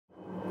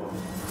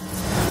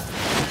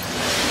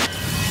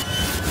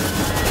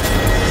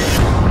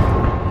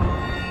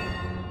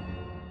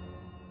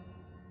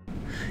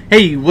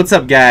Hey, what's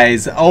up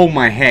guys? Oh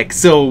my heck.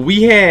 So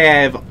we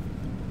have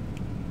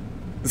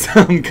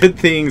some good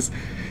things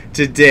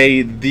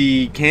today.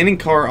 The cannon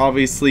car,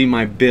 obviously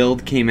my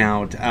build came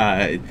out,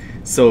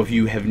 so if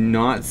you have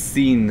not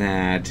seen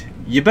that,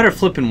 you better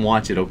flip and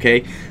watch it,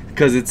 okay?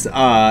 Because it's,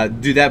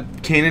 dude, that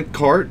cannon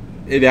cart,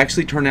 it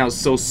actually turned out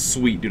so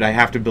sweet, dude. I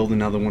have to build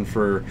another one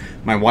for,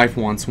 my wife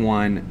wants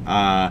one.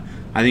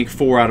 I think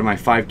 4 out of my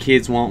 5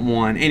 kids want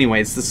one.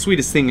 Anyway, it's the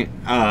sweetest thing.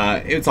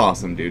 It's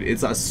awesome, dude.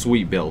 It's a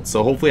sweet build.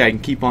 So hopefully I can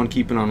keep on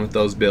keeping on with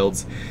those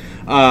builds.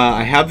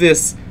 I have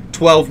this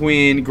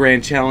 12-win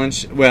grand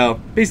challenge. Well,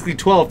 basically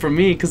 12 for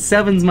me, because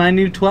 7's my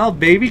new 12,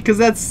 baby. Because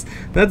that's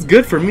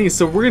good for me.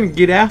 So we're gonna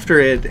get after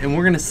it, and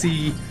we're gonna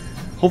see.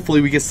 Hopefully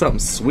we get something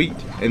sweet,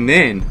 and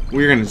then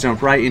we're gonna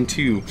jump right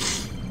into.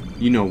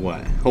 You know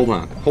what? Hold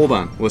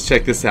on. Let's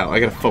check this out.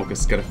 I gotta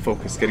focus. Gotta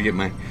get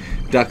my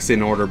ducks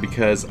in order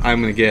because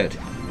I'm gonna get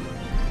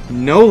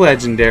no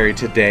legendary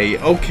today.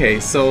 Okay,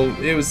 so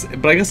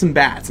but I got some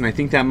bats, and I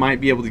think that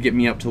might be able to get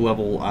me up to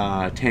level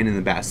 10 in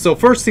the bats. So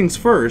first things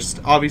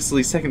first,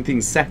 obviously second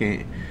things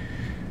second.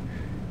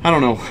 I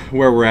don't know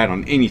where we're at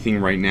on anything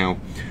right now.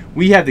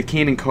 We have the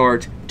Cannon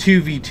Cart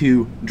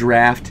 2v2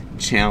 draft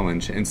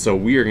challenge, and so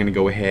we are gonna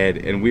go ahead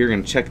and we are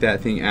gonna check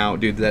that thing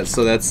out, dude.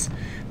 That's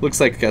looks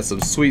like it got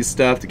some sweet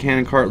stuff. The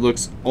cannon cart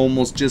looks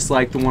almost just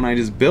like the one I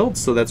just built,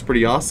 so that's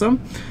pretty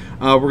awesome.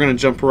 We're gonna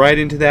jump right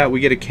into that. We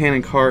get a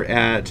cannon cart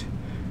at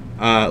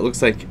it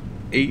looks like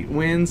 8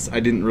 wins. I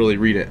didn't really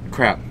read it.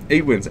 Crap,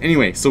 8 wins.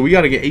 Anyway, so we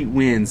got to get 8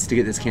 wins to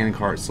get this cannon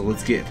cart. So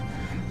let's get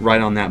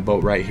right on that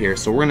boat right here.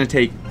 So we're gonna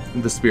take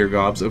the spear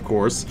gobs, of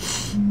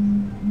course,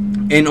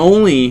 and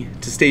only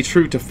to stay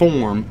true to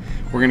form,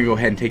 we're gonna go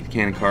ahead and take the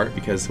cannon cart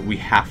because we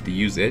have to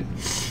use it.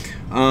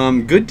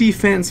 Good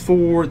defense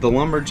for the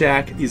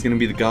lumberjack. He's going to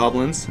be the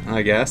goblins,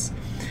 I guess.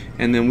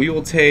 And then we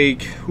will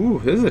take. Ooh,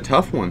 this is a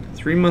tough one.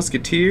 3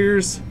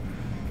 musketeers.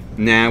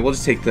 Nah, we'll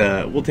just take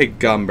we'll take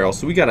goblin barrel.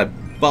 So we got a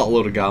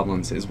buttload of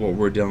goblins is what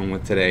we're dealing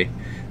with today.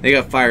 They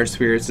got fire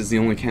spirits is the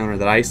only counter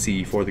that I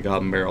see for the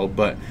goblin barrel,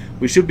 but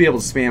we should be able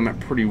to spam it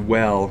pretty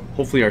well.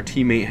 Hopefully our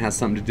teammate has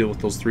something to do with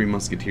those 3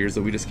 musketeers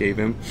that we just gave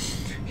him.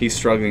 He's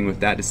struggling with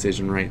that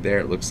decision right there,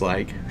 it looks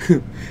like.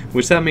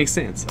 Which that makes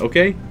sense,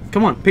 okay?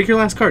 Come on, pick your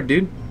last card,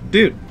 dude.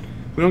 Dude,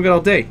 we don't got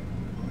all day.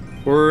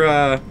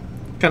 We're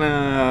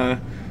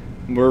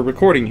we're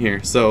recording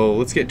here, so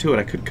let's get to it.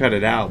 I could cut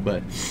it out,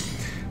 but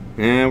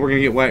we're gonna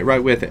get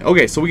right with it.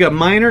 Okay, so we got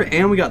miner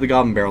and we got the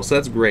goblin barrel, so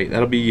that's great.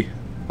 That'll be.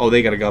 Oh,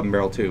 they got a goblin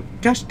barrel too.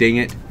 Gosh dang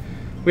it.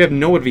 We have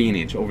no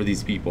advantage over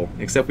these people,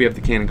 except we have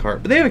the cannon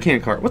cart. But they have a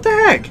cannon cart. What the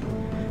heck?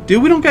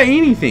 Dude, we don't got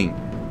anything.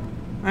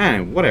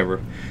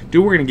 Whatever.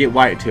 Dude, we're gonna get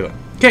Wyatt to it.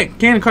 Okay,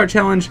 cannon cart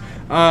challenge,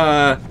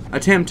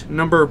 attempt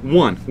number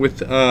 1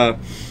 with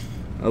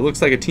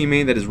looks like a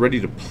teammate that is ready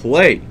to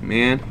play,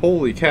 man.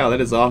 Holy cow,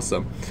 that is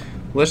awesome.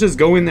 Let's just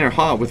go in there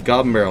hot with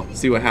goblin barrel,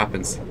 see what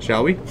happens,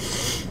 shall we?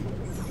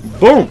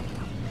 Boom.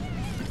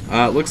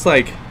 Looks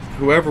like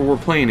whoever we're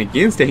playing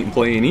against ain't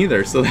playing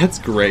either, so that's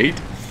great.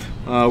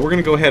 We're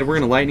gonna go ahead, we're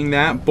gonna lightning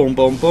that. Boom,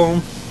 boom,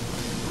 boom.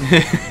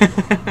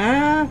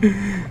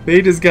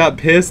 They just got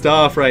pissed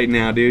off right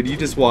now, dude. You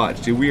just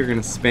watch, dude. We are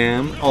gonna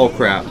spam. Oh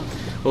crap,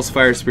 those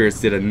fire spirits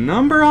did a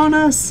number on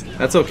us.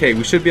 That's okay,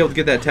 we should be able to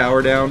get that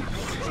tower down.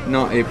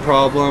 Not a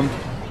problem.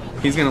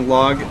 He's gonna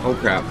log. Oh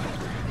crap,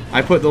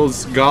 I put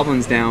those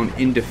goblins down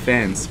in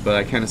defense, but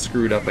I kind of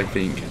screwed up, I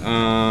think.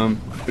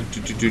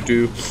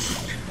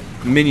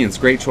 Minions,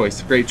 great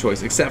choice,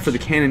 except for the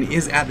cannon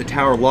is at the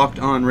tower, locked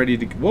on, ready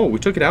to. Whoa, we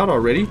took it out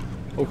already.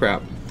 Oh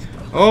crap,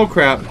 oh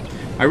crap.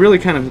 I really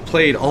kind of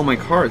played all my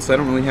cards, so I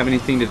don't really have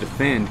anything to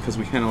defend because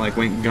we kind of like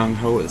went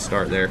gung-ho at the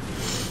start there.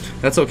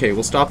 That's okay,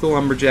 we'll stop the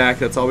lumberjack.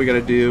 That's all we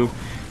gotta do.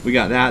 We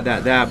got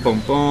that,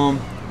 boom,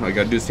 boom. All I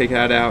gotta do is take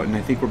that out, and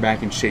I think we're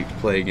back in shape to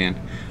play again.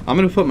 I'm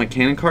gonna put my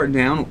cannon cart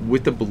down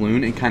with the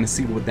balloon and kind of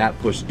see what that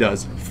push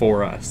does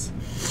for us.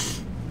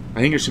 I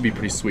think it should be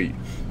pretty sweet.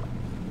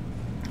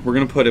 We're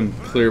gonna put him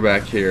clear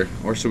back here,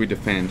 or should we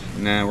defend?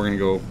 Nah, we're gonna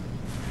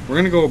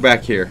go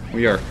back here.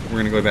 We're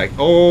gonna go back.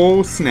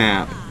 Oh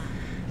snap!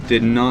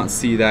 Did not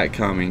see that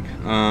coming.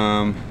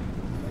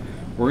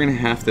 We're gonna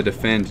have to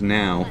defend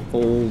now.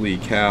 Holy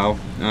cow!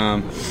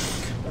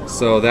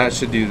 So that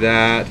should do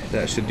that.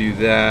 That should do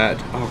that.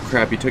 Oh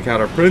crap! He took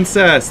out our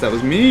princess. That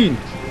was mean.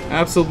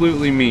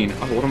 Absolutely mean.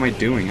 Oh, what am I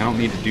doing? I don't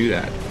need to do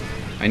that.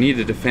 I need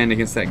to defend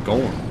against that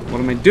golem. What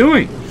am I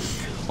doing?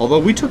 Although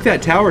we took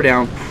that tower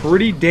down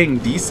pretty dang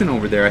decent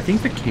over there. I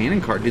think the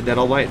cannon cart did that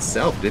all by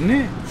itself, didn't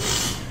it?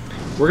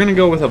 We're going to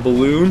go with a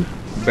balloon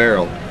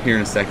barrel here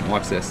in a second.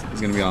 Watch this. It's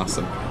going to be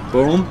awesome.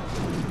 Boom,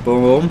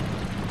 boom,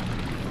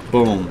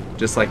 boom.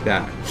 Just like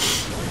that.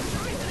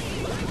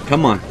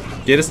 Come on.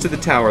 Get us to the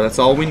tower. That's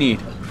all we need.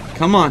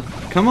 Come on.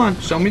 Come on.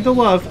 Show me the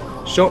love.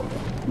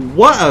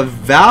 What a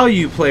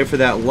value play for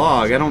that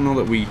log. I don't know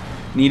that we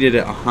needed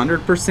it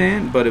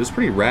 100%, but it was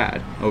pretty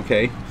rad.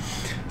 Okay.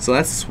 So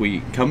that's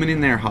sweet. Coming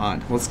in there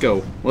hot. Let's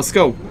go. Let's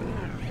go.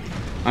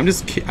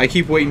 I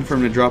keep waiting for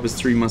him to drop his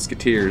 3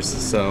 musketeers,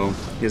 so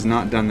he has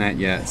not done that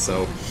yet.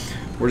 So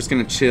we're just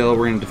gonna chill.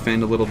 We're gonna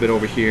defend a little bit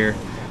over here.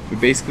 We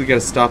basically got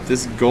to stop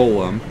this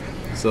golem.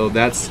 So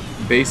that's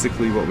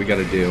basically what we got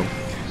to do.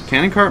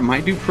 Cannon cart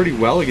might do pretty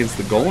well against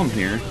the golem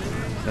here.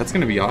 That's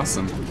gonna be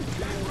awesome.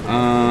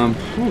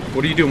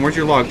 What are you doing? Where's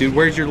your log, dude?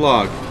 Where's your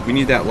log? We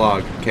need that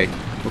log. Okay,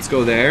 let's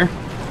go there.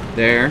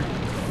 There.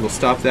 We'll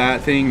stop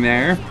that thing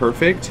there.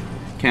 Perfect.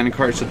 Cannon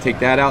cart should take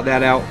that out,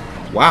 that out.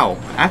 Wow,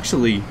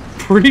 actually,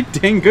 pretty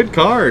dang good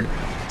card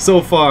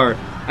so far.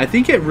 I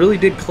think it really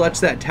did clutch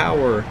that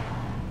tower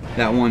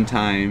that one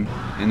time,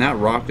 and that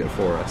rocked it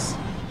for us.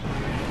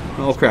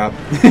 Oh crap.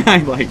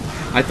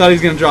 I thought he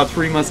was gonna drop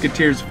 3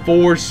 musketeers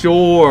for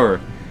sure.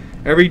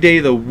 Every day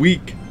of the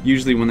week,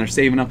 usually when they're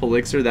saving up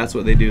elixir, that's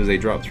what they do, is they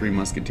drop 3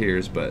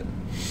 musketeers, but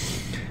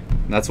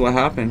that's what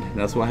happened.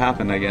 That's what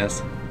happened, I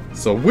guess.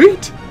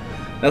 Sweet!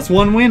 That's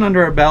 1 win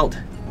under our belt,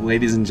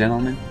 ladies and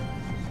gentlemen.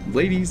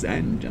 Ladies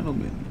and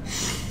gentlemen.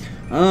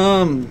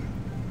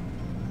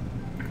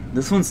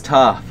 This one's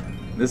tough.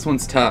 This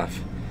one's tough.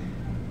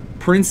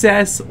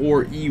 Princess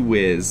or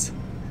E-Wiz?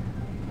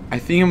 I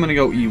think I'm gonna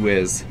go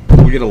E-Wiz.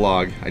 We'll get a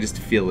log. I just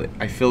feel it.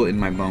 I feel it in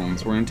my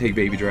bones. We're gonna take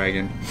Baby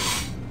Dragon.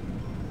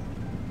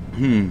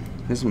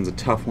 This one's a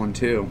tough one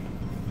too.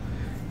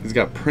 He's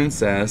got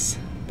Princess,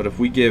 but if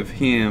we give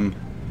him,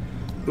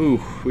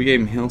 we gave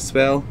him Heal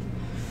Spell.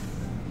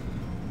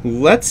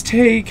 Let's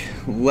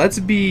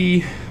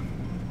be.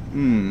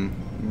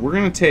 We're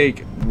gonna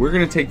take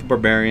the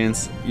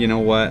Barbarians. You know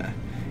what?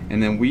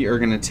 And then we are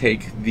gonna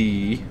take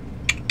the.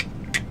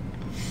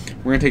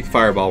 We're gonna take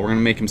Fireball. We're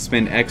gonna make him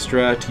spend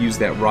extra to use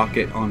that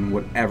rocket on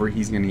whatever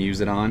he's gonna use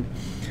it on.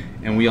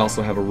 And we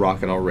also have a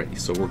rocket already,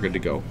 so we're good to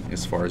go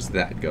as far as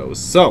that goes.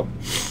 So,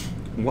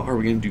 what are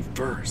we gonna do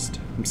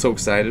first? I'm so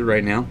excited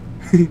right now.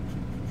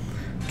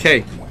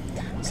 Okay,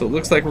 so it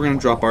looks like we're gonna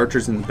drop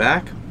archers in the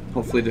back.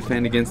 Hopefully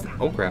defend against.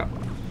 Oh crap!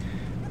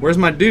 Where's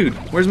my dude?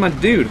 Where's my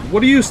dude?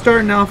 What are you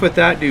starting off with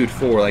that dude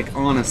for? Like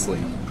honestly,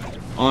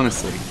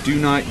 do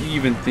not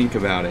even think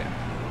about it.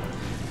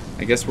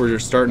 I guess we're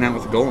just starting out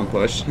with a golem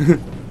push.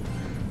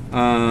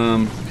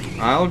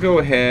 I'll go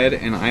ahead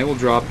and I will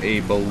drop a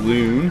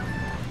balloon.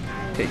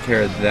 Take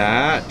care of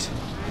that.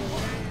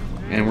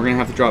 And we're going to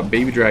have to drop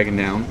Baby Dragon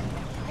down.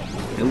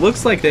 It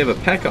looks like they have a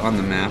P.E.K.K.A on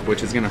the map,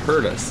 which is going to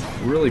hurt us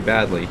really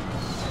badly.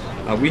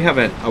 We have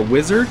a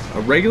wizard, a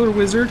regular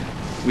wizard.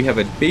 We have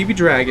a Baby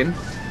Dragon.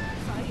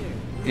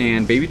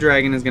 And Baby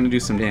Dragon is going to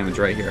do some damage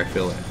right here. I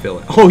feel it. I feel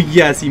it. Oh,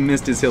 yes, he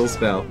missed his heal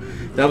spell.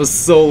 That was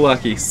so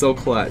lucky. So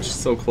clutch.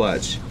 So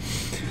clutch.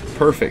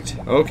 Perfect.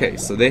 Okay,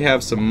 so they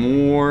have some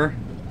more.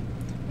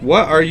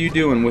 What are you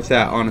doing with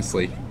that,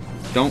 honestly?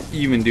 Don't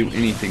even do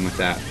anything with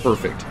that.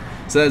 Perfect.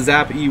 So that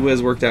Zap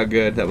E-Wiz worked out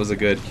good. That was a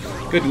good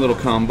little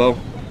combo.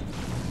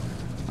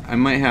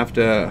 I'm gonna have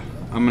to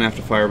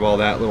fireball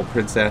that little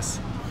princess.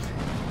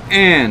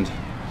 And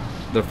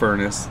the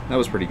furnace. That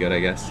was pretty good,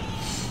 I guess.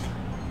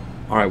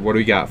 Alright, what do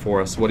we got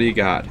for us? What do you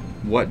got?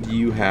 What do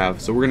you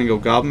have? So we're gonna go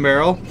Goblin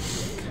Barrel.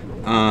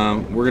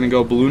 We're gonna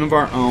go Balloon of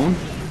our own.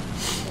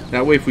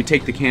 That way if we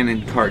take the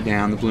cannon cart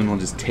down, the balloon will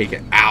just take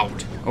it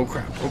out. Oh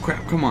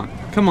crap, come on.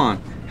 Come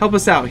on. Help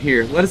us out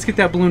here. Let us get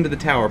that balloon to the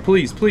tower.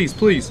 Please, please,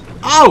 please.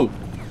 Oh!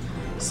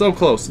 So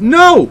close.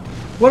 No!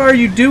 What are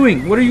you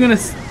doing? What are you gonna...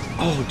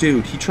 Oh,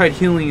 dude, he tried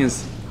healing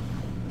his...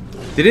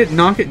 Did it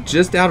knock it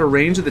just out of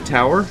range of the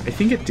tower? I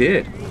think it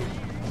did.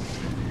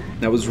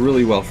 That was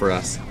really well for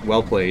us.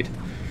 Well played.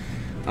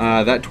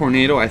 That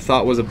tornado I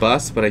thought was a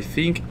bust, but I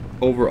think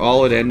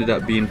overall it ended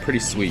up being pretty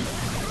sweet.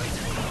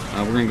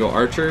 We're gonna go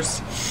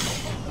archers.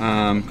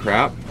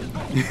 Crap.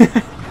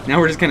 Now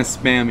we're just kind of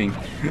spamming.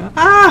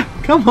 Ah!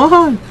 Come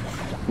on!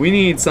 We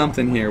need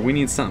something here. We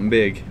need something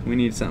big. We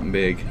need something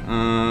big.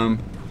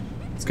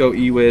 Let's go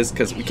E-Wiz,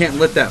 because we can't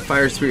let that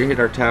fire spirit hit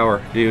our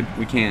tower, dude.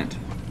 We can't.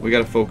 We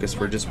gotta focus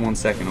for just 1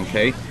 second,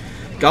 okay?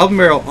 Goblin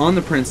Barrel on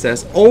the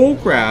princess. Oh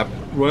crap!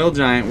 Royal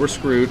Giant, we're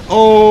screwed.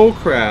 Oh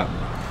crap!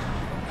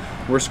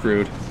 We're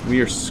screwed.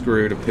 We are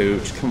screwed, a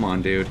pooch. Come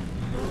on, dude.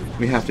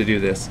 We have to do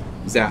this.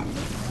 Zap.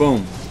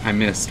 Boom. I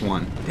missed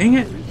one. Dang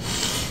it.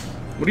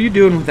 What are you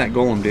doing with that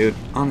golem, dude?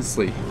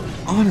 Honestly.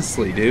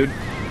 Honestly, dude.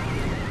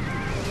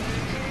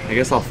 I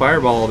guess I'll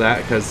fireball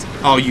that because...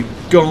 Oh, you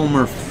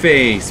gomer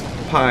face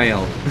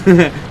pile.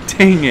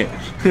 Dang it.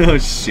 Oh,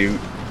 shoot.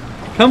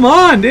 Come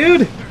on,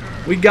 dude.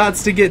 We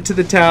gots to get to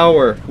the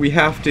tower. We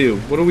have to.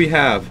 What do we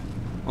have?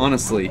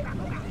 Honestly.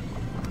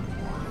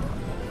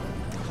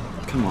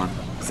 Come on.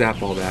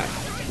 Zap all that.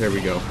 There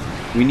we go.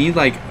 We need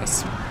like a...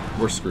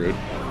 We're screwed.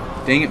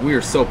 Dang it, we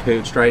are so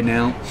pooched right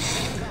now.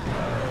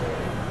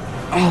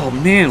 Oh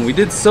man, we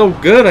did so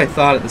good I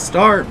thought at the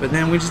start, but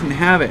then we just didn't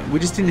have it. We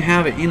just didn't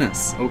have it in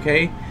us,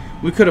 okay?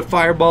 We could have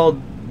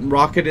fireballed,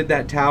 rocketed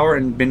that tower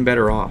and been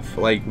better off.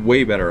 Like,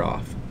 way better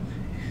off.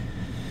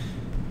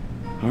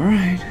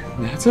 Alright,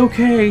 that's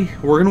okay.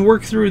 We're gonna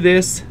work through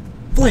this.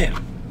 Flip!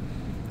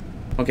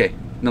 Okay,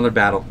 another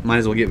battle. Might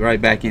as well get right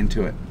back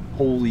into it.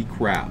 Holy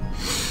crap.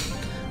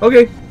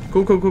 Okay.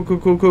 Cool.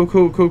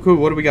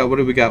 What do we got?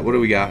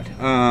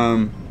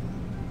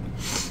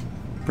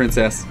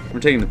 Princess. We're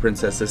taking the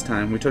princess this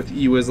time. We took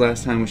the Ewiz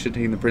last time. We should have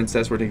taken the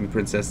princess. We're taking the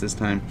princess this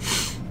time.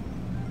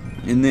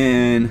 And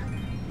then,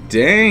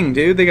 dang,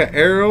 dude, they got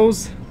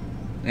arrows.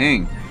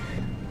 Dang.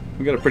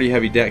 We got a pretty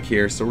heavy deck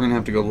here, so we're going to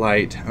have to go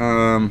light.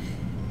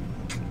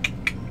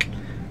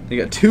 They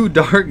got 2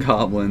 dark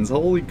goblins.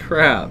 Holy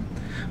crap.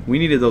 We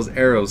needed those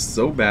arrows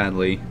so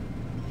badly.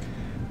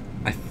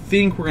 I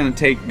think we're going to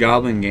take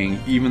Goblin Gang,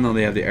 even though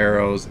they have the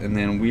arrows, and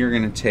then we are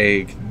going to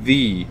take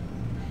the...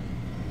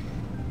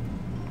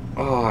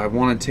 Oh, I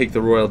want to take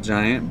the Royal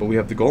Giant, but we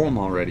have the Golem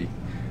already.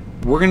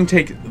 We're going to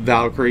take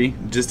Valkyrie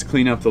just to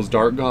clean up those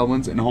dark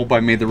goblins and hope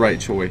I made the right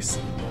choice.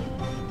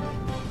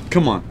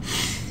 Come on.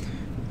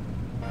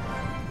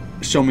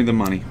 Show me the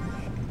money.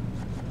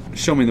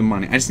 Show me the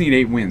money. I just need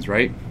 8 wins,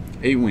 right?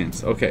 8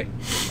 wins. Okay.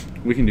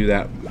 We can do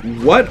that.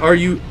 What are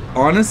you...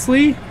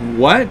 Honestly,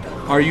 what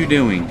are you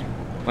doing?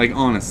 Like,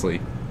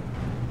 honestly.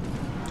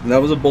 That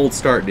was a bold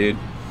start, dude.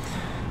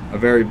 A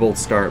very bold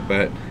start,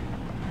 but...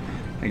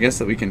 I guess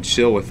that we can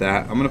chill with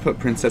that. I'm going to put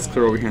Princess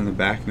clear over here in the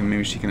back, and then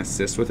maybe she can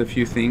assist with a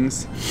few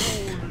things.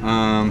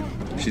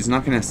 She's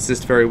not going to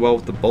assist very well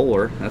with the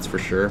bowler, that's for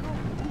sure.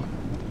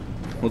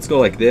 Let's go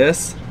like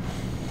this.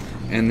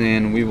 And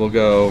then we will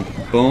go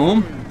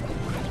boom.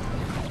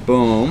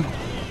 Boom.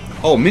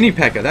 Oh, mini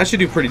P.E.K.K.A. That should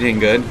do pretty dang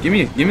good. Give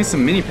me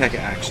some mini P.E.K.K.A.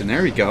 action.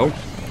 There we go.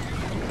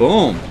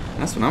 Boom.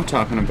 That's what I'm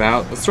talking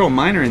about. Let's throw a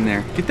miner in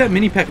there. Get that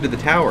mini P.E.K.K.A. to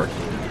the tower.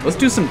 Let's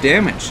do some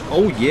damage.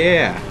 Oh,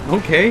 yeah.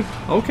 Okay.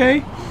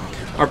 Okay.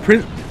 Our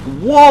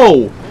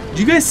Whoa! Did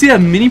you guys see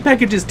that mini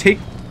P.E.K.K.A. just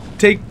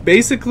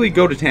basically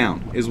go to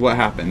town is what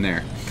happened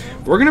there.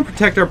 We're going to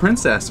protect our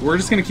princess. We're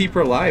just going to keep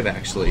her alive,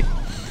 actually.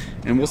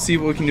 And we'll see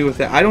what we can do with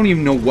that. I don't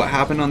even know what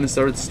happened on this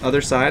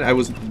other side. I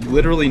was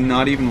literally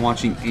not even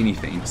watching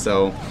anything.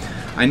 So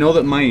I know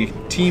that my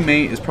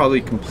teammate is probably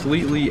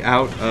completely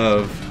out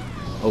of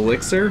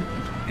elixir,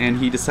 and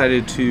he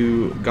decided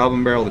to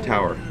goblin barrel the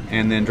tower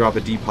and then drop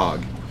a deep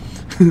hog.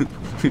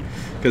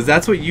 Because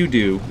that's what you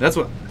do. That's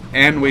what,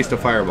 and waste a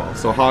fireball.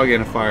 So hog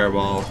and a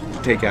fireball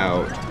to take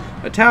out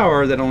a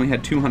tower that only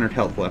had 200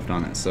 health left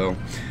on it. So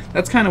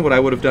that's kind of what I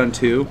would have done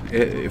too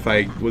if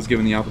I was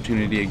given the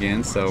opportunity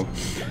again. So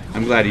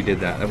I'm glad he did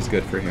that. That was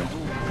good for him.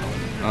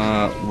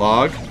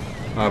 Log.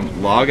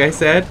 Log, I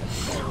said.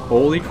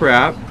 Holy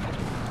crap.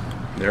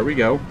 There we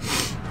go.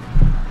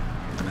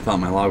 I thought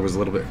my log was a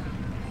little bit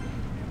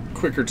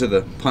quicker to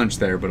the punch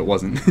there, but it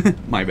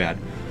wasn't. My bad.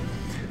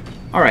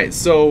 Alright,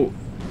 so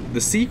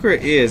the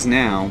secret is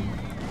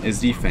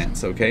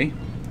defense, okay?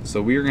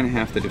 So we are going to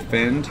have to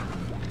defend.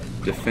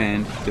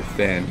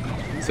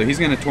 So he's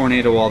going to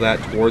tornado all that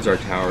towards our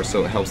tower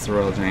so it helps the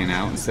Royal Giant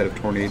out instead of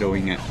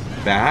tornadoing it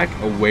back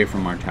away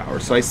from our tower.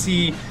 So I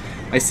see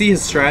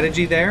his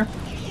strategy there.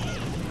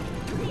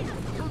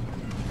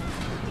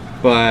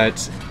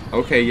 But,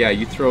 okay, yeah,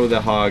 you throw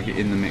the hog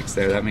in the mix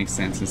there. That makes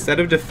sense. Instead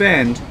of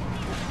defend,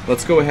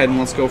 let's go ahead and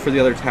let's go for the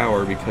other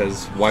tower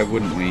because why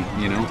wouldn't we,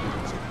 you know?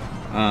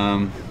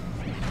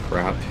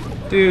 Crap.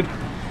 Dude,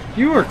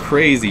 you are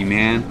crazy,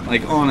 man.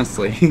 Like,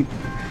 honestly.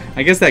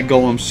 I guess that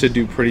golem should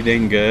do pretty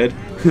dang good.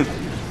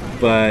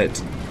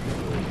 But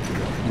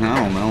I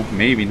don't know,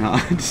 maybe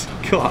not.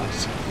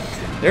 Gosh.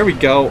 There we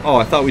go. Oh,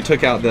 I thought we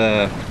took out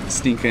the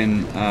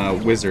stinking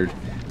wizard.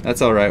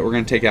 That's alright. We're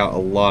going to take out a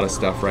lot of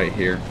stuff right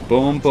here.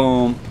 Boom,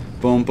 boom,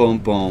 boom, boom,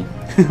 boom.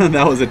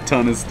 That was a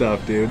ton of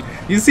stuff, dude.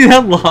 You see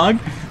that log?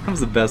 That was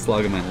the best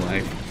log of my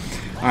life.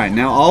 Alright,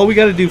 now all we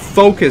got to do,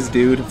 focus,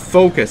 dude.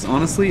 Focus.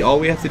 Honestly, all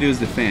we have to do is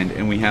defend,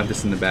 and we have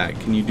this in the bag.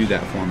 Can you do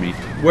that for me?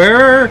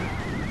 Where?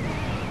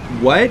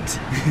 What?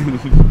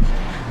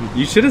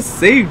 You should have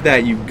saved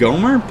that, you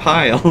Gomer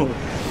pile.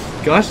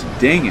 Gosh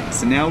dang it.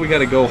 So now we got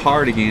to go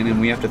hard again, and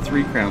we have to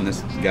 3-crown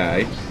this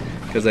guy.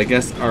 Because I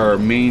guess our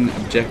main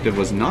objective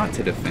was not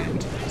to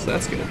defend. So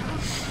that's good.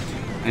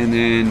 And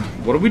then,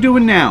 what are we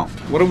doing now?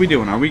 What are we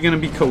doing? Are we going to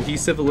be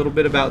cohesive a little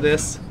bit about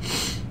this?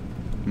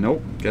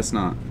 Nope, guess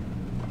not.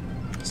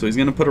 So he's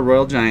going to put a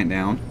Royal Giant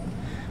down.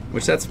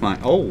 Which that's fine.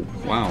 Oh,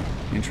 wow.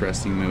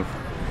 Interesting move.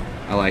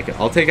 I like it.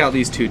 I'll take out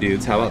these 2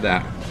 dudes. How about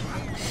that?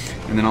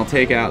 And then I'll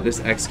take out this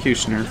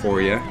Executioner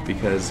for you,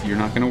 because you're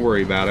not going to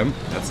worry about him.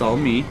 That's all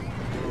me.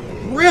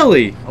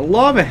 Really? A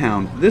Lava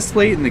Hound this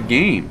late in the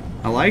game.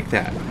 I like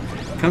that.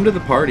 Come to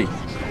the party,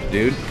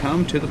 dude.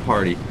 Come to the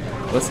party.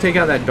 Let's take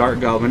out that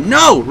Dark Goblin.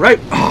 No! Right!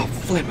 Oh,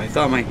 flip. I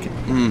thought my...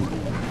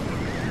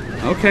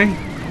 Okay.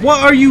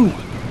 What are you...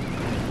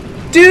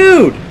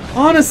 Dude!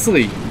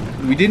 Honestly,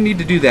 we didn't need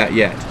to do that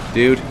yet,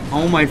 dude.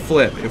 Oh, my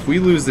flip. If we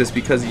lose this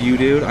because of you,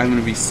 dude, I'm going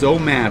to be so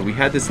mad. We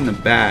had this in the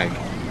bag.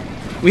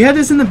 We had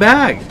this in the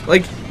bag.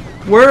 Like,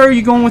 where are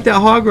you going with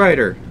that Hog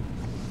Rider?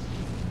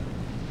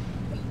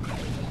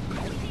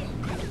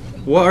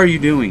 What are you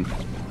doing?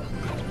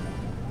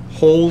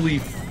 Holy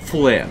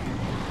flip.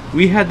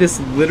 We had this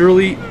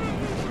literally...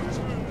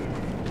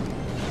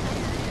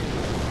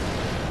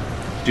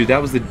 Dude,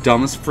 that was the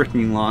dumbest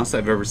freaking loss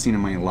I've ever seen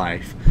in my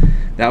life.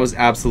 That was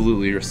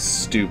absolutely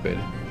stupid.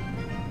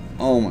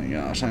 Oh my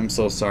gosh, I'm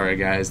so sorry,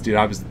 guys. Dude,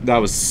 that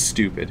was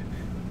stupid.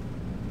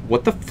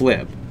 What the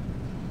flip?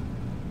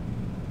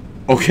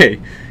 Okay.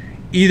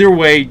 Either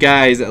way,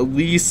 guys, at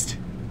least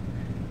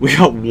we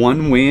got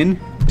one win,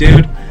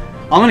 dude.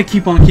 I'm gonna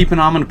keep on keeping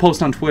on. I'm gonna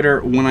post on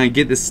Twitter when I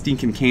get this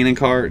stinking cannon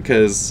cart,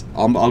 because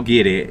I'll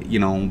get it, you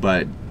know,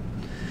 but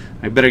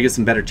I better get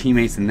some better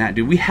teammates than that,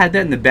 dude. We had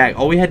that in the bag.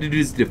 All we had to do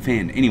is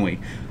defend. Anyway,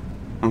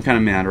 I'm kind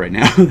of mad right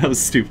now. That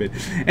was stupid.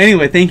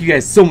 Anyway, thank you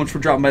guys so much for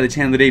dropping by the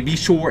channel today. Be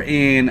sure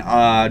and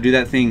do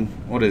that thing.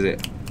 What is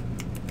it?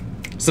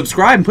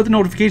 Subscribe and put the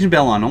notification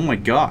bell on. Oh my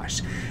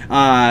gosh.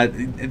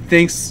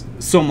 Thanks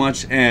so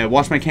much.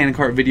 Watch my cannon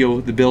cart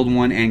video, the build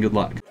one, and good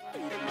luck.